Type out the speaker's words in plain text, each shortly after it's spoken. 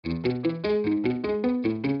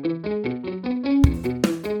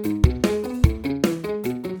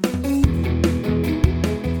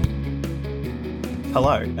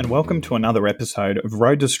Hello, and welcome to another episode of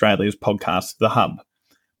Roads Australia's podcast, The Hub.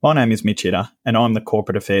 My name is Mitch Itter, and I'm the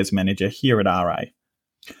Corporate Affairs Manager here at RA.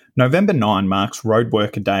 November 9 marks Road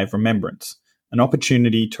Worker Day of Remembrance, an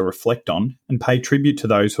opportunity to reflect on and pay tribute to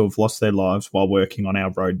those who have lost their lives while working on our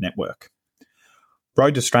road network.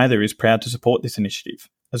 Roads Australia is proud to support this initiative.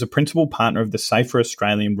 As a principal partner of the Safer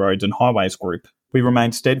Australian Roads and Highways Group, we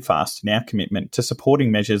remain steadfast in our commitment to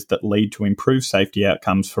supporting measures that lead to improved safety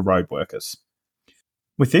outcomes for road workers.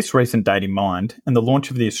 With this recent date in mind, and the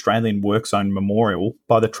launch of the Australian Work Zone Memorial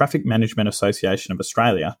by the Traffic Management Association of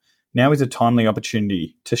Australia, now is a timely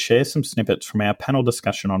opportunity to share some snippets from our panel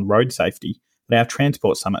discussion on road safety at our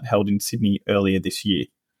Transport Summit held in Sydney earlier this year.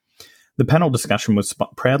 The panel discussion was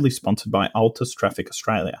proudly sponsored by Altus Traffic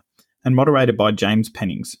Australia and moderated by James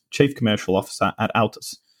Pennings, Chief Commercial Officer at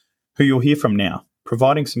Altus, who you'll hear from now,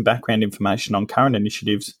 providing some background information on current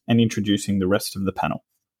initiatives and introducing the rest of the panel.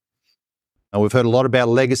 We've heard a lot about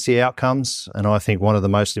legacy outcomes, and I think one of the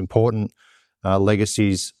most important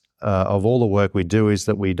legacies of all the work we do is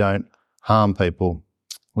that we don't harm people,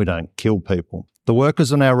 we don't kill people. The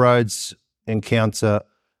workers on our roads encounter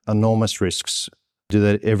enormous risks. They do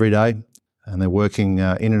that every day, and they're working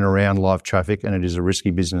in and around live traffic, and it is a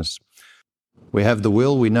risky business. We have the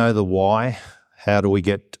will, we know the why. How do we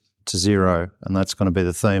get to zero? And that's going to be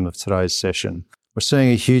the theme of today's session. We're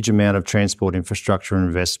seeing a huge amount of transport infrastructure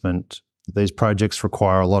investment. These projects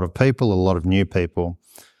require a lot of people, a lot of new people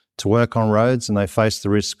to work on roads, and they face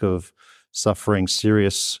the risk of suffering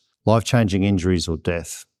serious life-changing injuries or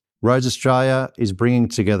death. Roads Australia is bringing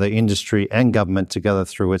together industry and government together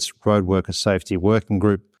through its Road Worker Safety Working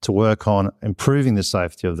Group to work on improving the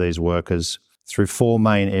safety of these workers through four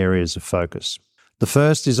main areas of focus. The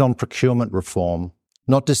first is on procurement reform,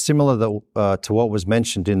 not dissimilar to what was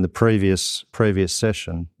mentioned in the previous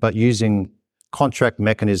session, but using contract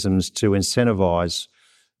mechanisms to incentivise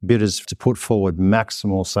bidders to put forward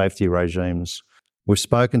maximal safety regimes. We've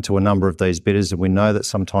spoken to a number of these bidders, and we know that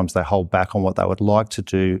sometimes they hold back on what they would like to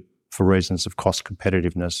do for reasons of cost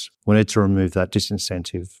competitiveness. We need to remove that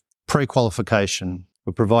disincentive. Pre-qualification.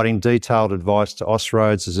 We're providing detailed advice to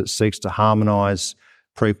Austroads as it seeks to harmonise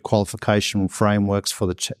pre-qualification frameworks for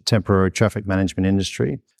the temporary traffic management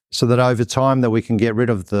industry so that over time that we can get rid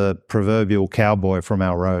of the proverbial cowboy from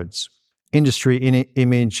our roads. Industry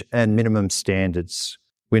image and minimum standards.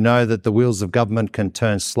 We know that the wheels of government can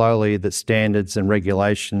turn slowly, that standards and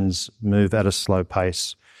regulations move at a slow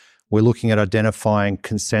pace. We're looking at identifying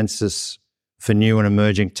consensus for new and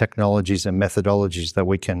emerging technologies and methodologies that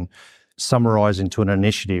we can summarise into an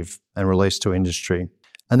initiative and release to industry.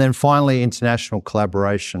 And then finally, international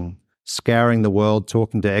collaboration, scouring the world,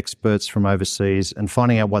 talking to experts from overseas and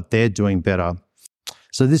finding out what they're doing better.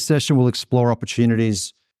 So this session will explore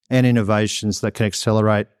opportunities and innovations that can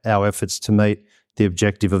accelerate our efforts to meet the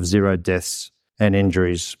objective of zero deaths and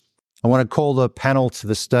injuries. I want to call the panel to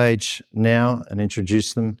the stage now and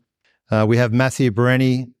introduce them. We have Matthew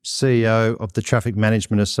Bereni, CEO of the Traffic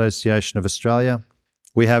Management Association of Australia.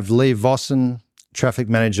 We have Lee Vossen, Traffic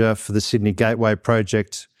Manager for the Sydney Gateway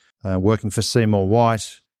Project, working for Seymour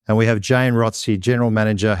Whyte. And we have Jane Rotsey, General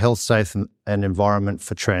Manager, Health, Safety and Environment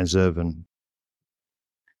for Transurban.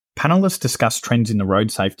 Panellists discussed trends in the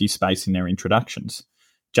road safety space in their introductions.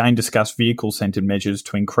 Jane discussed vehicle-centred measures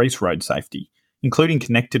to increase road safety, including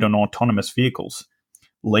connected and autonomous vehicles.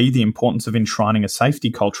 Lee, the importance of enshrining a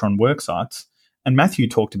safety culture on work sites, and Matthew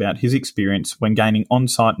talked about his experience when gaining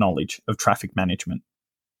on-site knowledge of traffic management.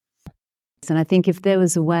 And I think if there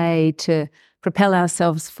was a way to propel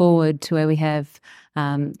ourselves forward to where we have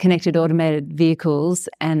connected automated vehicles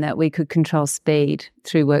and that we could control speed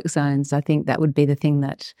through work zones, I think that would be the thing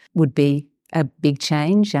that would be a big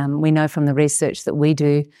change. We know from the research that we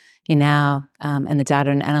do in our and the data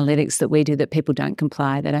and analytics that we do that people don't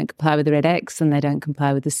comply. They don't comply with the red X and they don't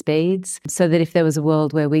comply with the speeds. So that if there was a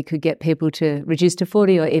world where we could get people to reduce to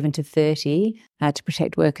 40 or even to 30 to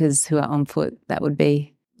protect workers who are on foot, that would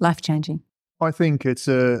be life-changing. I think it's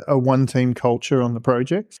a one-team culture on the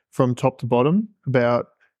project from top to bottom about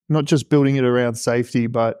not just building it around safety,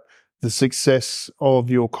 but the success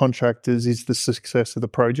of your contractors is the success of the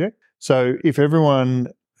project. So if everyone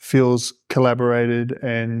feels collaborated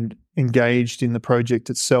and engaged in the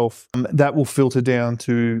project itself, that will filter down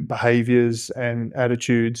to behaviours and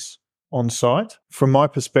attitudes on site. From my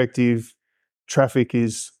perspective, traffic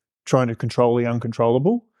is trying to control the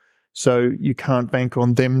uncontrollable. So you can't bank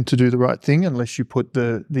on them to do the right thing unless you put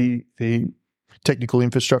the technical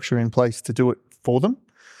infrastructure in place to do it for them.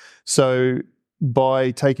 So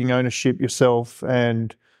by taking ownership yourself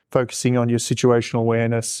and focusing on your situational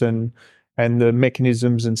awareness and and the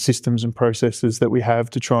mechanisms and systems and processes that we have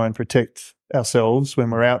to try and protect ourselves when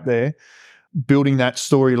we're out there. Building that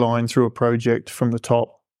storyline through a project from the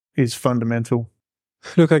top is fundamental.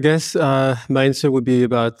 Look, I guess my answer would be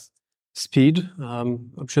about speed.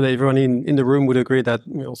 I'm sure that everyone in the room would agree that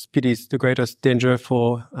speed is the greatest danger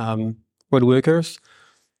for road workers.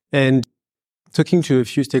 And talking to a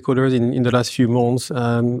few stakeholders in the last few months,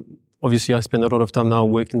 obviously I spend a lot of time now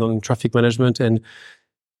working on traffic management, and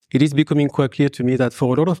it is becoming quite clear to me that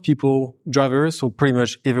for a lot of people, drivers, so pretty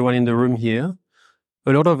much everyone in the room here,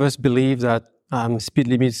 a lot of us believe that speed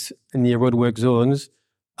limits near roadwork zones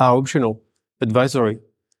are optional, advisory.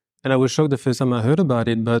 And I was shocked the first time I heard about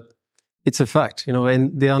it, but it's a fact,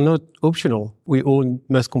 and they are not optional. We all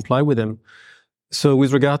must comply with them. So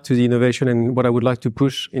with regard to the innovation and what I would like to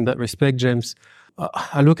push in that respect, James,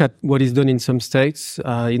 I look at what is done in some states,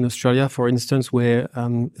 in Australia, for instance, where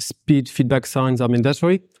speed feedback signs are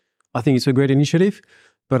mandatory. I think it's a great initiative,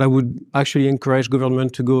 but I would actually encourage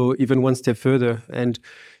government to go even one step further. And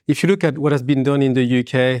if you look at what has been done in the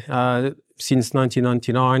UK since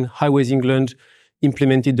 1999, Highways England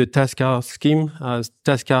implemented the TASCAR scheme.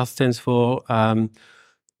 TASCAR stands for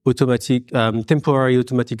Temporary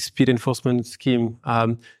Automatic Speed Enforcement Scheme.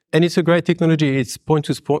 And it's a great technology. It's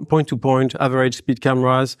point-to-point average speed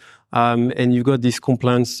cameras, and you've got this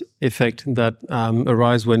compliance effect that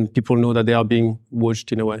arises when people know that they are being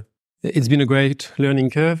watched in a way. It's been a great learning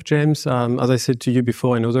curve, James. As I said to you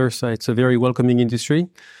before and others, it's a very welcoming industry.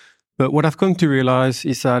 But what I've come to realize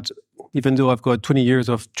is that even though I've got 20 years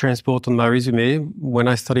of transport on my resume, when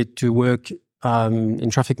I started to work in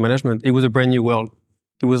traffic management, it was a brand new world.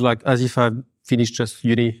 It was like as if I finished just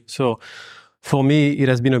uni. So for me, it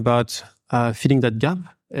has been about filling that gap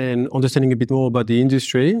and understanding a bit more about the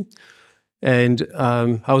industry. And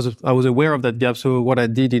I was aware of that gap. So what I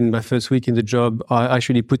did in my first week in the job, I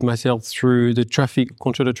actually put myself through the traffic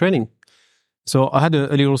controller training. So I had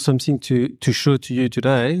a little something to show to you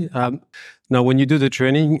today. Now, when you do the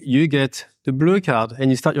training, you get the blue card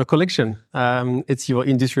and you start your collection. It's your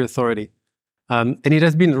industry authority. And it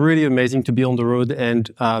has been really amazing to be on the road and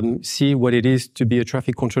see what it is to be a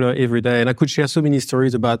traffic controller every day. And I could share so many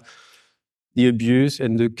stories about the abuse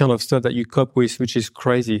and the kind of stuff that you cope with, which is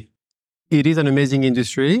crazy. It is an amazing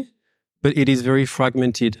industry, but it is very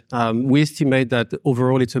fragmented. We estimate that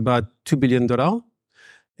overall it's about $2 billion.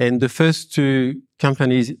 And the first two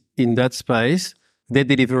companies in that space, they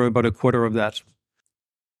deliver about a quarter of that.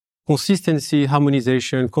 Consistency,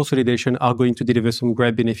 harmonization, consolidation are going to deliver some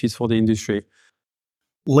great benefits for the industry.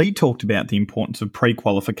 Lee talked about the importance of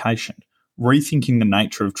pre-qualification, rethinking the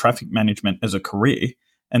nature of traffic management as a career,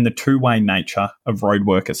 and the two-way nature of road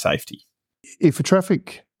worker safety. If a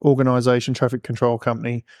traffic organisation, traffic control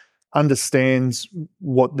company, understands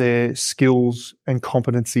what their skills and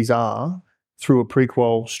competencies are through a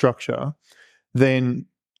pre-qual structure, then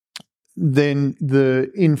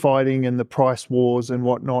the infighting and the price wars and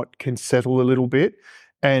whatnot can settle a little bit,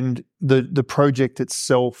 and the project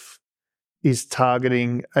itself is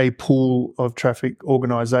targeting a pool of traffic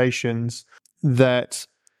organisations that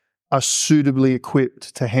are suitably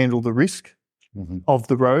equipped to handle the risk of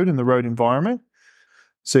the road and the road environment.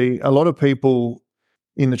 See, a lot of people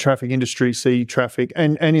in the traffic industry see traffic,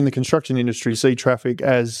 and in the construction industry see traffic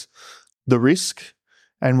as the risk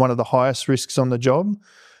and one of the highest risks on the job.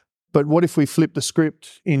 But what if we flip the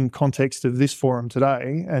script in context of this forum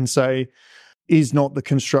today and say, is not the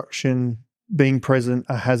construction being present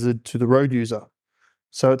a hazard to the road user?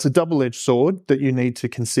 So it's a double-edged sword that you need to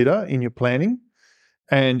consider in your planning.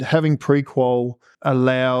 And having pre-qual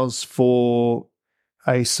allows for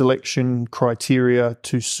a selection criteria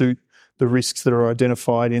to suit the risks that are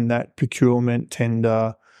identified in that procurement,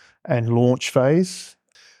 tender and launch phase.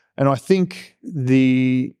 And I think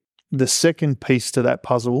the second piece to that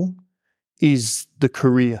puzzle is the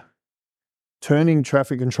career. Turning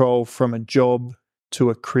traffic control from a job to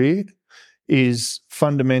a career is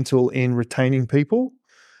fundamental in retaining people,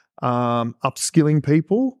 upskilling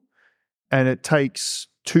people, and it takes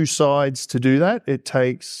two sides to do that. It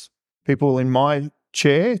takes people in my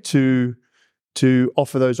chair to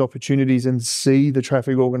offer those opportunities and see the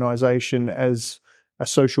traffic organisation as a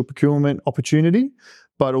social procurement opportunity,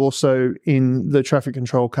 but also in the traffic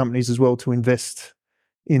control companies as well to invest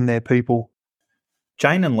in their people.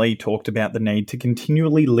 Jane and Lee talked about the need to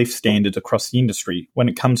continually lift standards across the industry when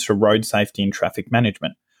it comes to road safety and traffic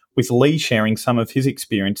management, with Lee sharing some of his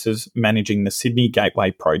experiences managing the Sydney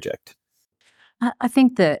Gateway project. I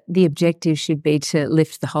think that the objective should be to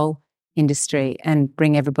lift the whole industry and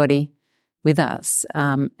bring everybody with us.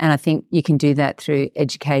 And I think you can do that through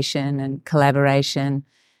education and collaboration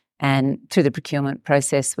and through the procurement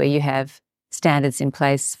process where you have standards in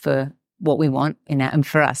place for what we want and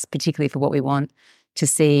for us, particularly for what we want to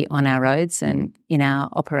see on our roads and in our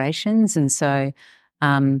operations. And so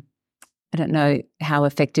I don't know how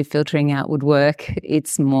effective filtering out would work.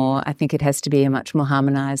 It's more, I think it has to be a much more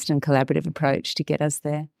harmonised and collaborative approach to get us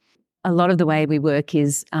there. A lot of the way we work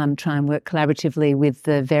is try and work collaboratively with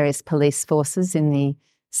the various police forces in the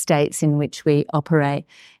states in which we operate,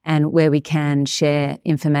 and where we can share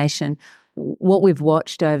information. What we've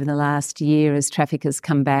watched over the last year as traffic has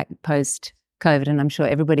come back post-COVID, and I'm sure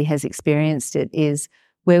everybody has experienced it, is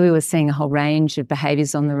where we were seeing a whole range of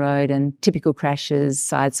behaviours on the road and typical crashes,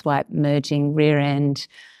 sideswipe, merging, rear end.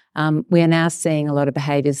 We are now seeing a lot of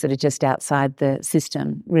behaviours that are just outside the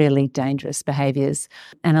system, really dangerous behaviours,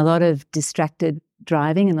 and a lot of distracted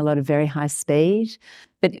driving and a lot of very high speed.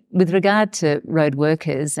 But with regard to road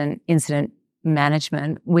workers and incident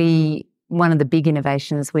management, one of the big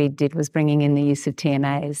innovations we did was bringing in the use of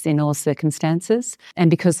TMAs in all circumstances.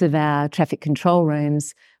 And because of our traffic control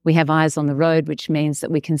rooms, we have eyes on the road, which means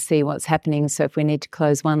that we can see what's happening. So if we need to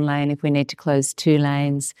close one lane, if we need to close two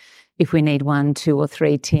lanes, if we need 1, 2 or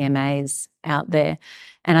 3 TMAs out there.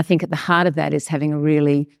 And I think at the heart of that is having a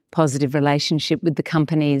really positive relationship with the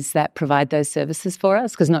companies that provide those services for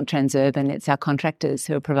us, because not Transurban, it's our contractors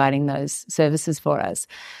who are providing those services for us,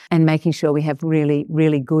 and making sure we have really,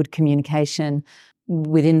 really good communication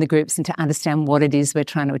within the groups and to understand what it is we're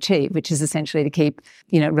trying to achieve, which is essentially to keep,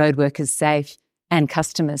 road workers safe and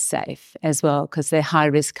customers safe as well, because they're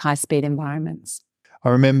high-risk, high-speed environments. I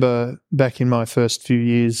remember back in my first few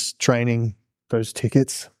years training those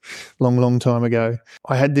tickets, long time ago,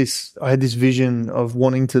 I had this vision of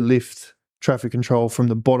wanting to lift traffic control from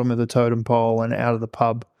the bottom of the totem pole and out of the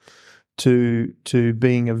pub to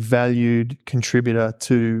being a valued contributor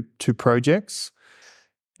to projects.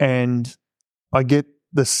 And I get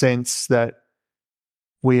the sense that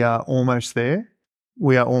we are almost there.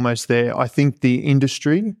 I think the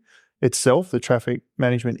industry itself, the traffic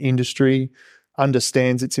management industry,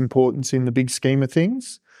 understands its importance in the big scheme of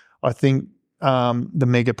things. I think the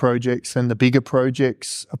mega projects and the bigger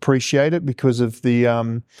projects appreciate it because of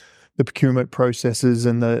the procurement processes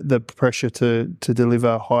and the pressure to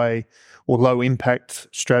deliver high or low impact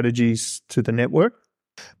strategies to the network.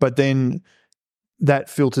 But then that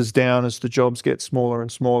filters down as the jobs get smaller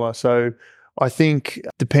and smaller. So I think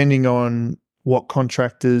depending on what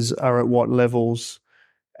contractors are at what levels,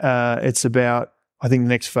 it's about, I think the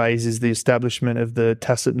next phase is the establishment of the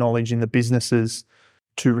tacit knowledge in the businesses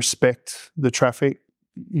to respect the traffic.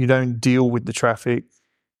 You don't deal with the traffic,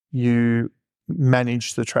 you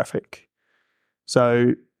manage the traffic.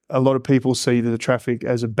 So a lot of people see the traffic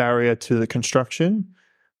as a barrier to the construction,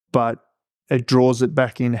 but it draws it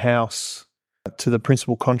back in-house to the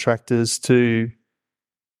principal contractors to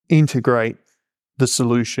integrate the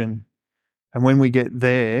solution. And when we get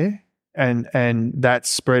there and that's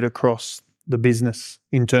spread across the business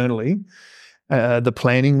internally, the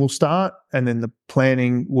planning will start, and then the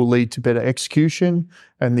planning will lead to better execution,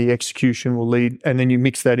 and the execution will lead, and then you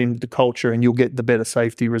mix that into the culture and you'll get the better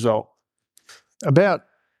safety result. About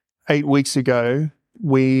 8 weeks ago,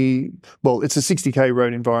 it's a 60k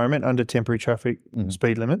road environment under temporary traffic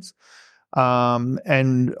speed limits,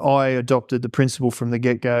 and I adopted the principle from the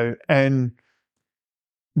get-go, and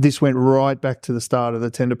this went right back to the start of the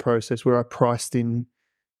tender process where I priced in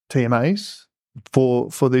TMAs for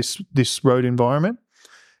this road environment.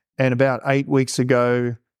 And about 8 weeks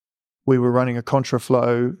ago, we were running a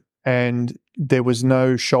contraflow and there was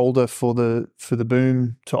no shoulder for the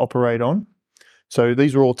boom to operate on. So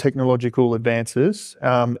these are all technological advances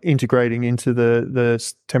integrating into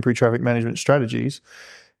the temporary traffic management strategies.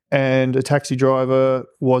 And a taxi driver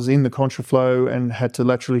was in the contraflow and had to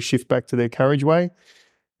laterally shift back to their carriageway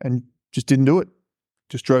and just didn't do it,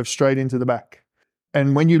 just drove straight into the back.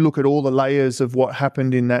 And when you look at all the layers of what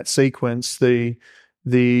happened in that sequence,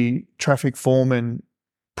 the traffic foreman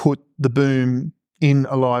put the boom in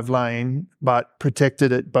a live lane but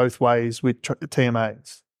protected it both ways with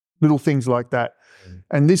TMAs, little things like that.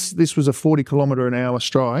 And this was a 40 kilometre an hour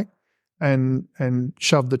strike and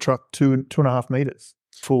shoved the truck 2.5 metres.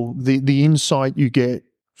 For the insight you get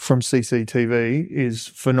from CCTV is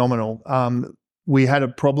phenomenal. We had a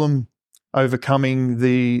problem overcoming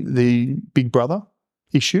the Big Brother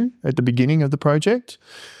issue at the beginning of the project,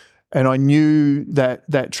 and I knew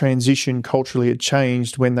that transition culturally had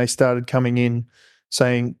changed when they started coming in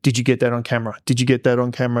saying, did you get that on camera? Did you get that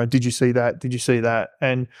on camera? Did you see that? Did you see that?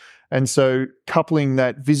 And so coupling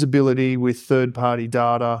that visibility with third-party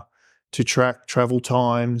data to track travel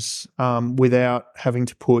times without having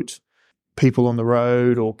to put people on the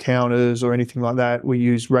road or counters or anything like that. We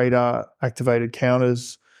use radar-activated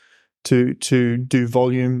counters to do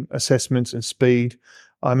volume assessments and speed.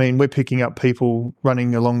 I mean, we're picking up people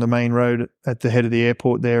running along the main road at the head of the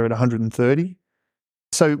airport there at 130.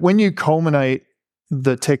 So when you culminate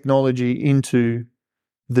the technology into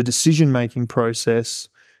the decision-making process,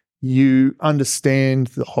 you understand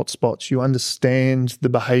the hotspots, you understand the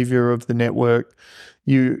behaviour of the network,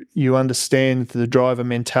 you understand the driver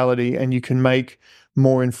mentality, and you can make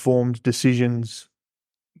more informed decisions.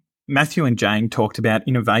 Matthew and Jane talked about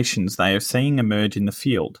innovations they are seeing emerge in the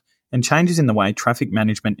field and changes in the way traffic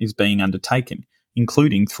management is being undertaken,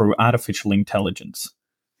 including through artificial intelligence.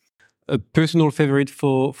 A personal favourite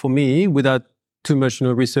for me, without too much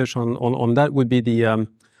research on that, would be the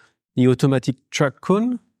automatic truck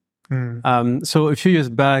cone. So a few years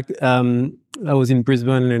back, I was in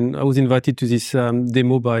Brisbane and I was invited to this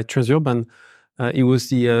demo by Transurban. It was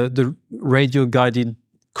the radio-guided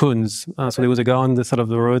cones. So there was a guy on the side of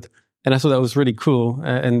the road, and I thought that was really cool.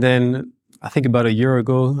 And then I think about a year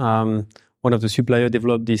ago, one of the suppliers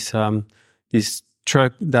developed this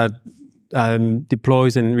truck that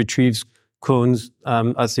deploys and retrieves cones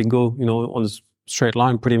as they go, on a straight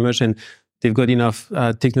line, pretty much. And they've got enough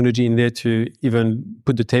technology in there to even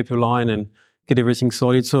put the taper line and get everything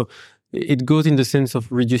solid. So it goes in the sense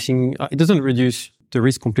of reducing. It doesn't reduce the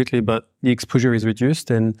risk completely, but the exposure is reduced,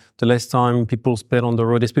 and the less time people spend on the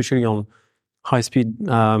road, especially on high-speed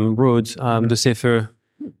roads, the safer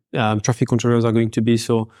traffic controllers are going to be.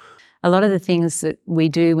 So, a lot of the things that we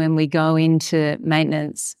do when we go into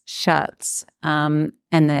maintenance shuts, and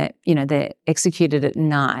they're executed at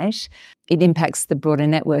night, it impacts the broader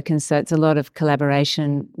network, and so it's a lot of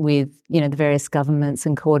collaboration with the various governments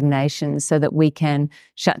and coordination so that we can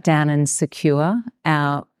shut down and secure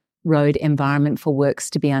our road environment for works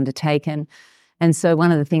to be undertaken. And so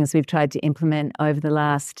one of the things we've tried to implement over the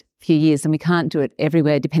last few years, and we can't do it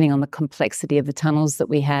everywhere depending on the complexity of the tunnels that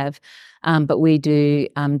we have, but we do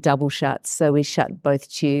double shuts, so we shut both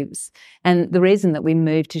tubes. And the reason that we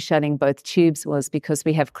moved to shutting both tubes was because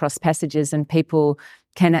we have cross passages and people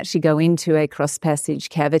can actually go into a cross passage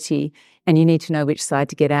cavity, and you need to know which side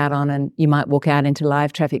to get out on, and you might walk out into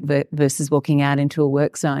live traffic versus walking out into a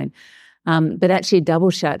work zone. But actually a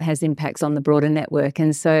double shut has impacts on the broader network,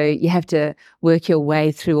 and so you have to work your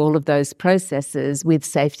way through all of those processes, with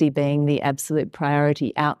safety being the absolute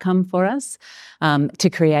priority outcome for us, to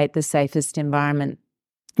create the safest environment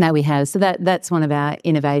that we have. So that's one of our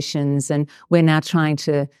innovations, and we're now trying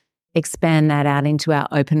to expand that out into our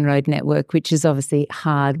open road network, which is obviously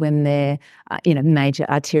hard when they're major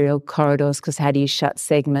arterial corridors, because how do you shut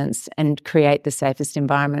segments and create the safest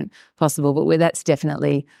environment possible? But that's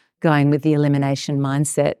definitely going with the elimination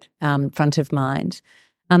mindset front of mind.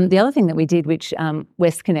 The other thing that we did, which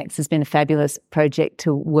WestConnects has been a fabulous project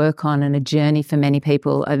to work on and a journey for many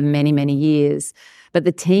people over many, many years, but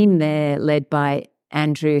the team there, led by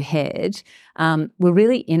Andrew Head, were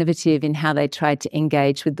really innovative in how they tried to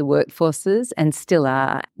engage with the workforces, and still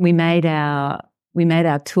are. We made our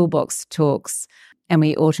toolbox talks, and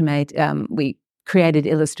we created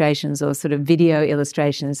illustrations, or sort of video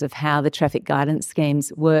illustrations, of how the traffic guidance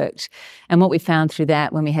schemes worked. And what we found through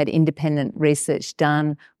that, when we had independent research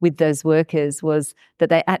done with those workers, was that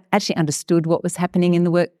they actually understood what was happening in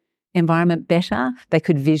the work environment better. They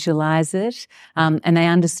could visualise it, and they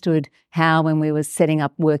understood how, when we were setting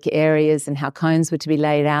up work areas and how cones were to be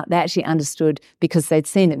laid out, they actually understood because they'd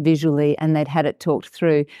seen it visually and they'd had it talked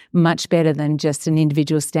through much better than just an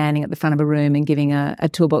individual standing at the front of a room and giving a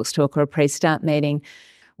toolbox talk or a pre-start meeting.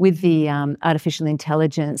 With the artificial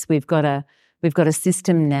intelligence, we've got a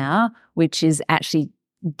system now which is actually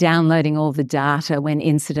downloading all the data when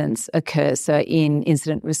incidents occur, so in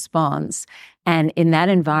incident response. And in that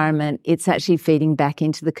environment, it's actually feeding back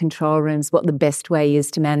into the control rooms what the best way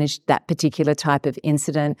is to manage that particular type of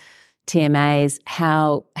incident, TMAs,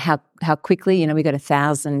 how quickly, we've got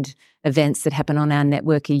 1,000 events that happen on our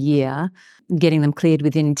network a year, getting them cleared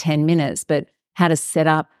within 10 minutes, but how to set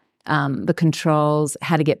up the controls,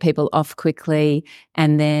 how to get people off quickly,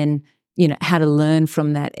 and then how to learn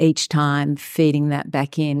from that each time, feeding that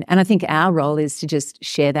back in. And I think our role is to just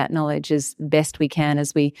share that knowledge as best we can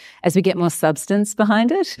as we get more substance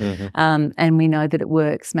behind it. Mm-hmm. And we know that it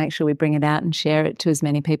works, make sure we bring it out and share it to as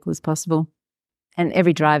many people as possible. And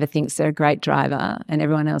every driver thinks they're a great driver and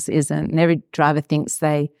everyone else isn't. And every driver thinks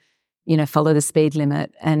they, follow the speed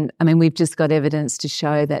limit. And I mean, we've just got evidence to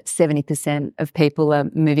show that 70% of people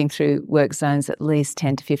are moving through work zones at least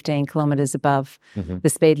 10 to 15 kilometres above the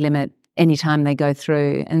speed limit anytime they go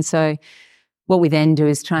through. And so what we then do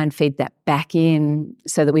is try and feed that back in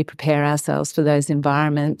so that we prepare ourselves for those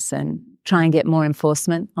environments and try and get more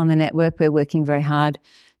enforcement on the network. We're working very hard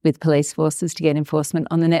with police forces to get enforcement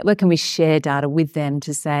on the network, and we share data with them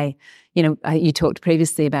to say, you talked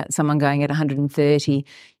previously about someone going at 130.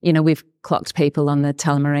 We've clocked people on the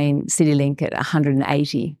Tullamarine CityLink at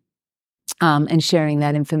 180, and sharing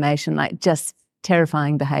that information, like just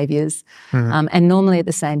terrifying behaviours. And normally at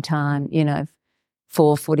the same time,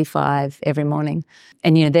 4:45 every morning.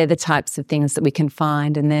 And, they're the types of things that we can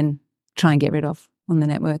find and then try and get rid of on the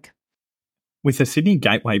network. With the Sydney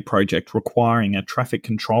Gateway project requiring a traffic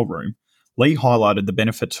control room, Lee highlighted the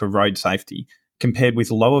benefits of road safety compared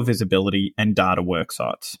with lower visibility and data work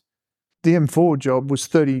sites. The M4 job was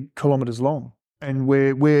 30 kilometres long, and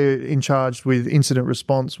we're in charge with incident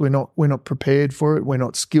response. We're not prepared for it. We're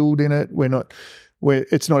not skilled in it.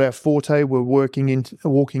 It's not our forte. We're walking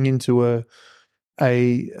into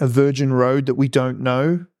a virgin road that we don't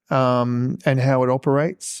know, and how it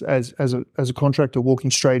operates as a contractor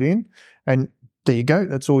walking straight in. And there you go.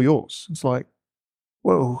 That's all yours. It's like,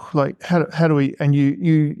 whoa, like how do we? And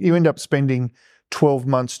you end up spending 12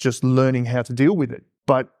 months just learning how to deal with it.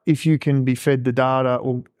 But if you can be fed the data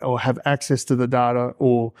or have access to the data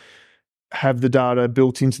or have the data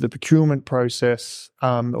built into the procurement process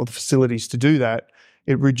or the facilities to do that,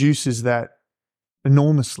 it reduces that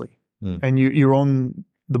enormously. And you're on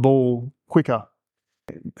the ball quicker.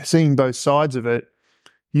 Seeing both sides of it,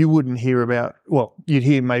 you wouldn't hear about, you'd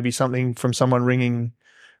hear maybe something from someone ringing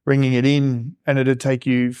it in, and it'd take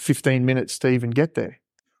you 15 minutes to even get there.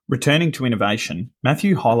 Returning to innovation,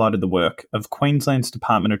 Matthew highlighted the work of Queensland's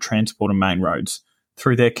Department of Transport and Main Roads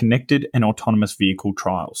through their connected and autonomous vehicle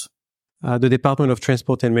trials. The Department of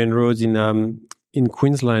Transport and Main Roads in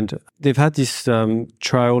Queensland, they've had this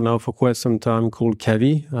trial now for quite some time called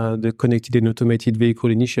CAVI, the Connected and Automated Vehicle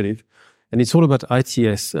Initiative. And it's all about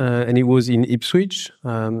ITS. And it was in Ipswich,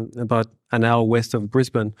 about an hour west of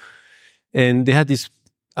Brisbane. And they had this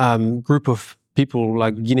group of people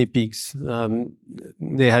like guinea pigs.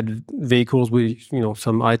 They had vehicles with,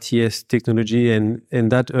 some ITS technology, and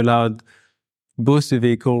that allowed both the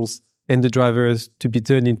vehicles and the drivers to be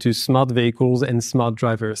turned into smart vehicles and smart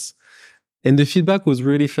drivers. And the feedback was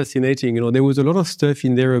really fascinating. There was a lot of stuff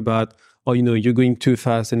in there about, you're going too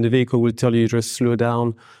fast, and the vehicle will tell you just slow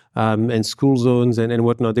down, and school zones and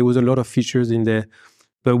whatnot. There was a lot of features in there.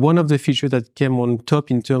 But one of the features that came on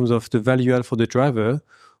top in terms of the value add for the driver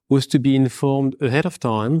was to be informed ahead of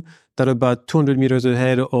time that about 200 meters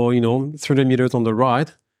ahead or, 300 meters on the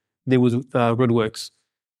right, there was roadworks.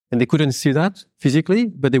 And they couldn't see that physically,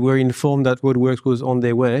 but they were informed that roadworks was on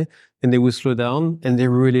their way and they would slow down, and they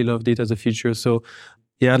really loved it as a feature. So,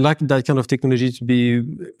 yeah, I'd like that kind of technology to be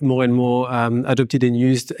more and more adopted and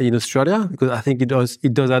used in Australia, because I think it does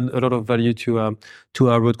add a lot of value to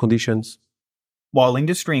our road conditions. While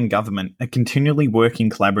industry and government are continually working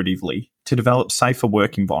collaboratively to develop safer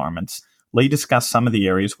work environments, Lee discussed some of the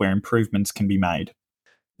areas where improvements can be made.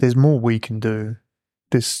 There's more we can do.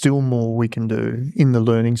 There's still more we can do in the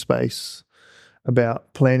learning space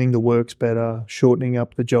about planning the works better, shortening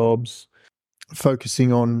up the jobs,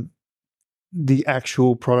 focusing on the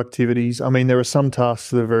actual productivities. I mean, there are some tasks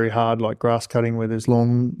that are very hard, like grass cutting, where there's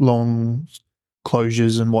long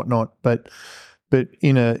closures and whatnot. But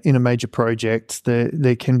in a major project,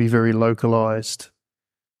 there can be very localized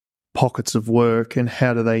pockets of work, and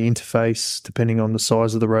how do they interface depending on the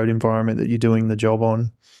size of the road environment that you're doing the job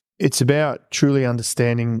on. It's about truly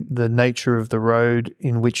understanding the nature of the road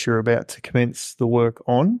in which you're about to commence the work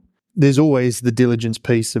on. There's always the diligence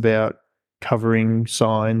piece about covering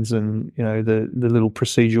signs and, the little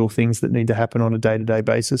procedural things that need to happen on a day-to-day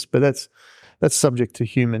basis, but that's subject to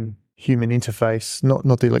human interface,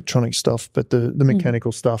 not the electronic stuff, but the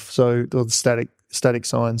mechanical stuff. So the static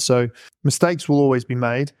signs. So mistakes will always be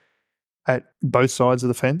made at both sides of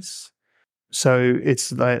the fence. So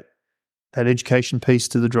it's that education piece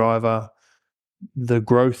to the driver, the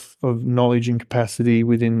growth of knowledge and capacity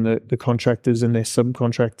within the contractors and their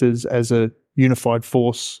subcontractors as a unified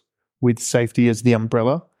force with safety as the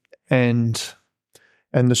umbrella, and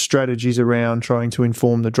the strategies around trying to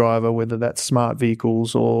inform the driver, whether that's smart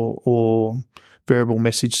vehicles or variable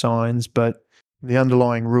message signs. But the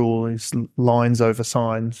underlying rule is lines over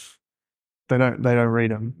signs. They don't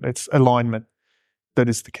read them. It's alignment that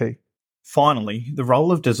is the key. Finally, the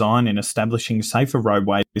role of design in establishing safer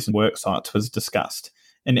roadways and work sites was discussed,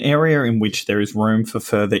 an area in which there is room for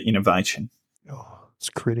further innovation. Oh, it's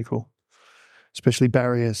critical, especially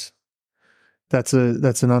barriers. That's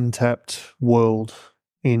an untapped world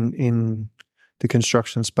in the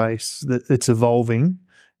construction space. That it's evolving,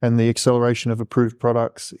 and the acceleration of approved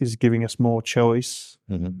products is giving us more choice,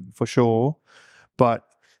 for sure. But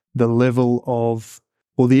the level of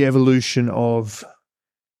or the evolution of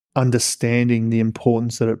understanding the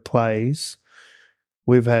importance that it plays.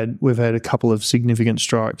 We've had a couple of significant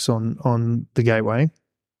strikes on the gateway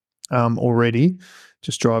already,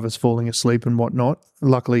 just drivers falling asleep and whatnot.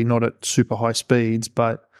 Luckily, not at super high speeds,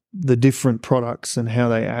 but the different products and how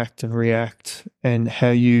they act and react, and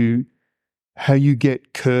how you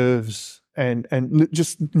get curves and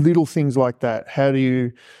just little things like that. How do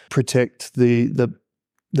you protect the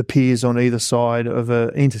piers on either side of an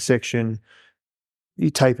intersection? You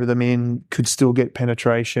taper them in, could still get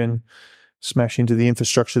penetration, smash into the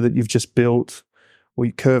infrastructure that you've just built, or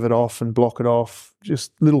you curve it off and block it off.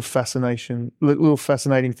 Just little fascinating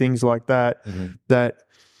things like that that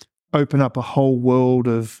open up a whole world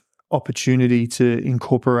of opportunity to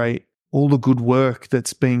incorporate all the good work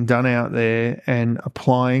that's being done out there and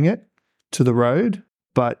applying it to the road,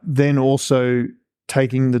 but then also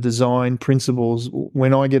taking the design principles.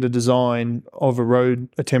 When I get a design of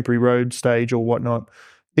a temporary road stage or whatnot,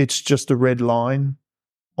 it's just a red line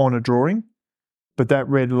on a drawing, but that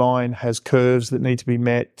red line has curves that need to be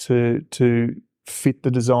met to fit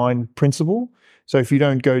the design principle. So if you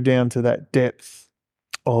don't go down to that depth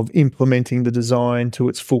of implementing the design to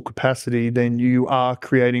its full capacity, then you are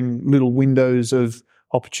creating little windows of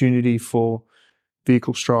opportunity for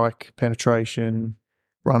vehicle strike, penetration,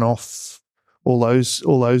 runoff, all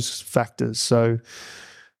those factors. So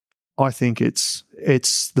I think it's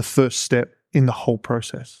the first step in the whole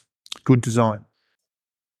process. Good design.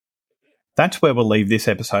 That's where we'll leave this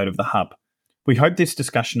episode of The Hub. We hope this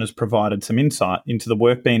discussion has provided some insight into the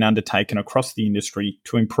work being undertaken across the industry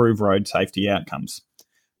to improve road safety outcomes.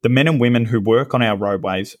 The men and women who work on our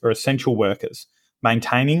roadways are essential workers,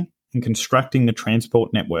 maintaining and constructing the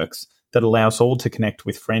transport networks that allow us all to connect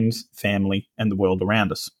with friends, family, and the world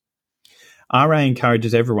around us. RA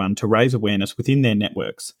encourages everyone to raise awareness within their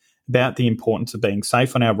networks about the importance of being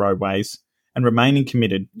safe on our roadways and remaining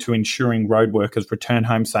committed to ensuring road workers return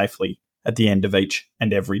home safely at the end of each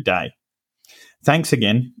and every day. Thanks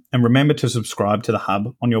again, and remember to subscribe to The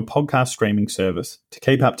Hub on your podcast streaming service to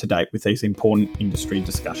keep up to date with these important industry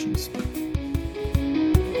discussions.